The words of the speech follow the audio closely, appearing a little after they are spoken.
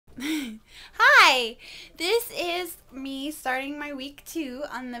Hi! This is me starting my week 2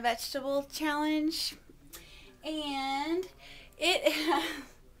 on the vegetable challenge. And it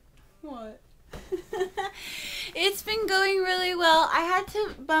what? It's been going really well. I had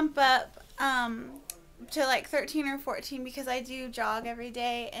to bump up to like 13 or 14 because I do jog every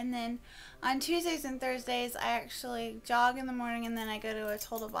day, and then on Tuesdays and Thursdays I actually jog in the morning and then I go to a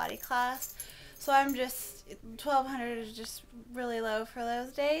total body class. So I'm just 1200 is just really low for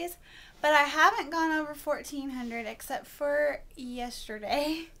those days. But I haven't gone over 1400 except for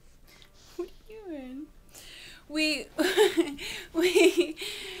yesterday. What are you doing?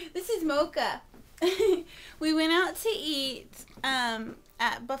 This is Mocha. We went out to eat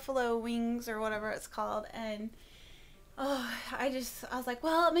at Buffalo Wings or whatever it's called, and I was like,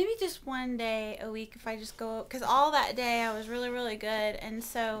 well, maybe just one day a week if I just go, because all that day I was really good, and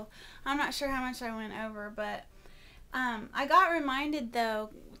so I'm not sure how much I went over, but I got reminded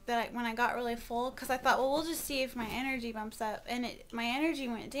though that when I got really full, because I thought, well, we'll just see if my energy bumps up, and my energy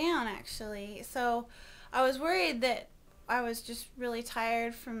went down actually. So I was worried that I was just really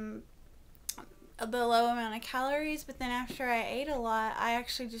tired from the low amount of calories, but then after I ate a lot, I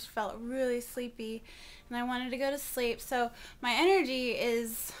actually just felt really sleepy and I wanted to go to sleep. So my energy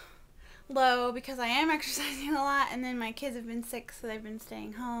is low because I am exercising a lot, and then my kids have been sick, so they've been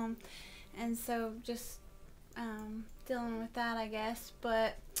staying home, and so just dealing with that, I guess.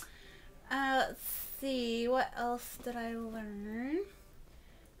 But let's see, what else did I learn?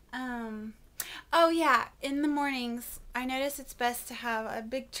 Oh yeah, in the mornings, I notice it's best to have a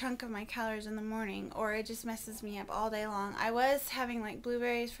big chunk of my calories in the morning, or it just messes me up all day long. I was having like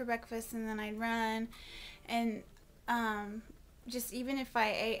blueberries for breakfast, and then I'd run, and just even if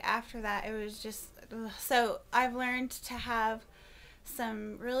I ate after that, it was just, ugh. So I've learned to have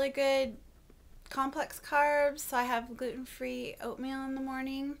some really good complex carbs. So I have gluten-free oatmeal in the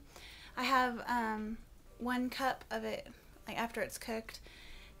morning. I have 1 cup of it like after it's cooked,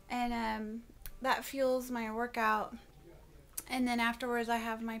 and that fuels my workout. And then afterwards I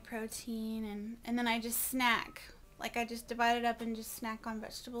have my protein, and then I just snack. Like I just divide it up and just snack on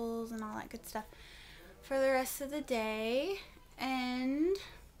vegetables and all that good stuff for the rest of the day. And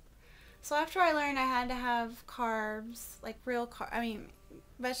so after I learned I had to have carbs, like real I mean,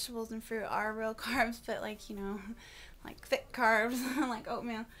 vegetables and fruit are real carbs, but like, you know, like thick carbs, like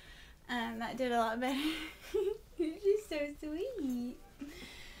oatmeal. That did a lot better. You're just so sweet.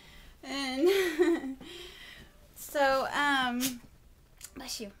 And so,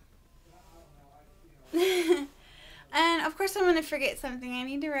 bless you. And of course I'm going to forget something. I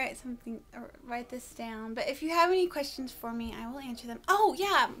need to write this down. But if you have any questions for me, I will answer them. Oh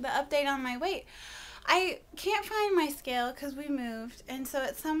yeah, the update on my weight. I can't find my scale because we moved, and so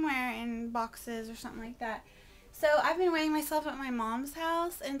it's somewhere in boxes or something like that. So I've been weighing myself at my mom's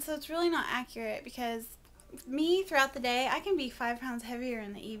house, and so it's really not accurate because me throughout the day, I can be 5 pounds heavier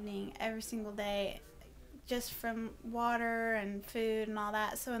in the evening every single day, just from water and food and all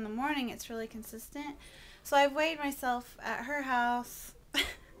that. So in the morning it's really consistent. So I've weighed myself at her house.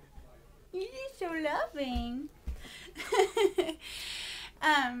 You're just so loving.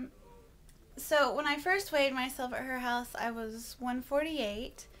 So when I first weighed myself at her house, I was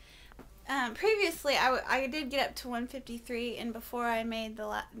 148. Previously, I did get up to 153, and before I made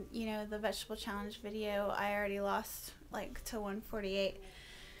the vegetable challenge video, I already lost like to 148.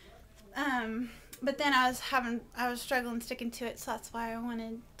 But then I was struggling sticking to it, so that's why I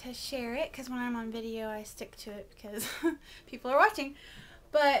wanted to share it, because when I'm on video I stick to it because people are watching.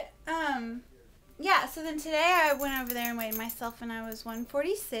 But yeah, so then today I went over there and weighed myself, and I was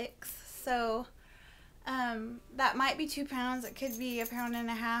 146. So that might be 2 pounds. It could be 1.5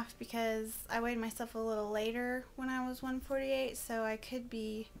 pounds because I weighed myself a little later when I was 148, so I could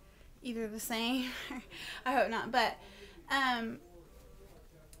be either the same. I hope not. But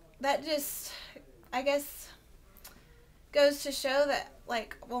that just, I guess, goes to show that,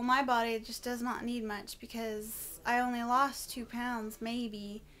 like, well, my body just does not need much because I only lost 2 pounds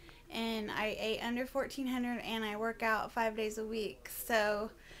maybe, and I ate under 1400, and I work out 5 days a week.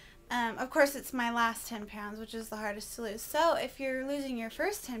 So of course it's my last 10 pounds, which is the hardest to lose. So if you're losing your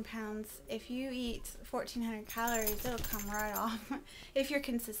first 10 pounds, if you eat 1400 calories, it'll come right off if you're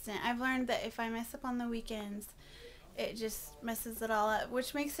consistent. I've learned that if I mess up on the weekends, it just messes it all up,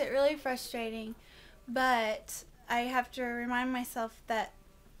 which makes it really frustrating. But I have to remind myself that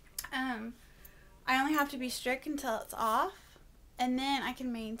I only have to be strict until it's off, and then I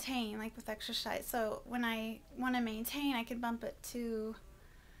can maintain, like with exercise. So when I want to maintain, I can bump it to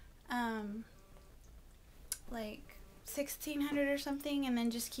like 1600 or something, and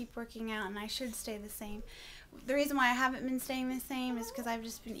then just keep working out, and I should stay the same. The reason why I haven't been staying the same is because I've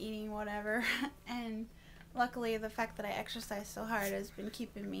just been eating whatever. And luckily, the fact that I exercise so hard has been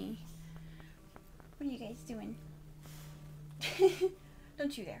keeping me. What are you guys doing?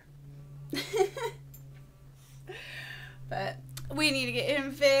 Don't you dare. But we need to get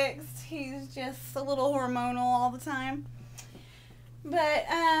him fixed. He's just a little hormonal all the time. But,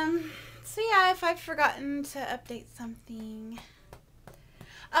 so yeah, if I've forgotten to update something.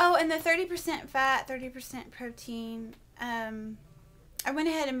 Oh, and the 30% fat, 30% protein. I went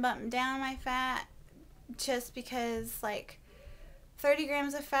ahead and bumped down my fat just because, like, 30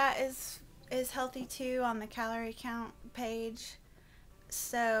 grams of fat is healthy too on the calorie count page.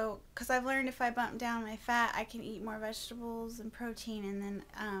 So, because I've learned if I bump down my fat, I can eat more vegetables and protein, and then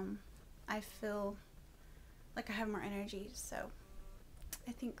I feel like I have more energy. So,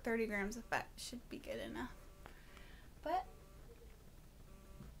 I think 30 grams of fat should be good enough. But,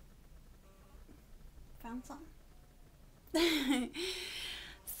 found some.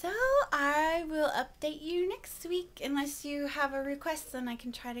 So, I will update you next week. Unless you have a request, then I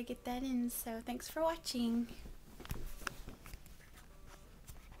can try to get that in. So, thanks for watching.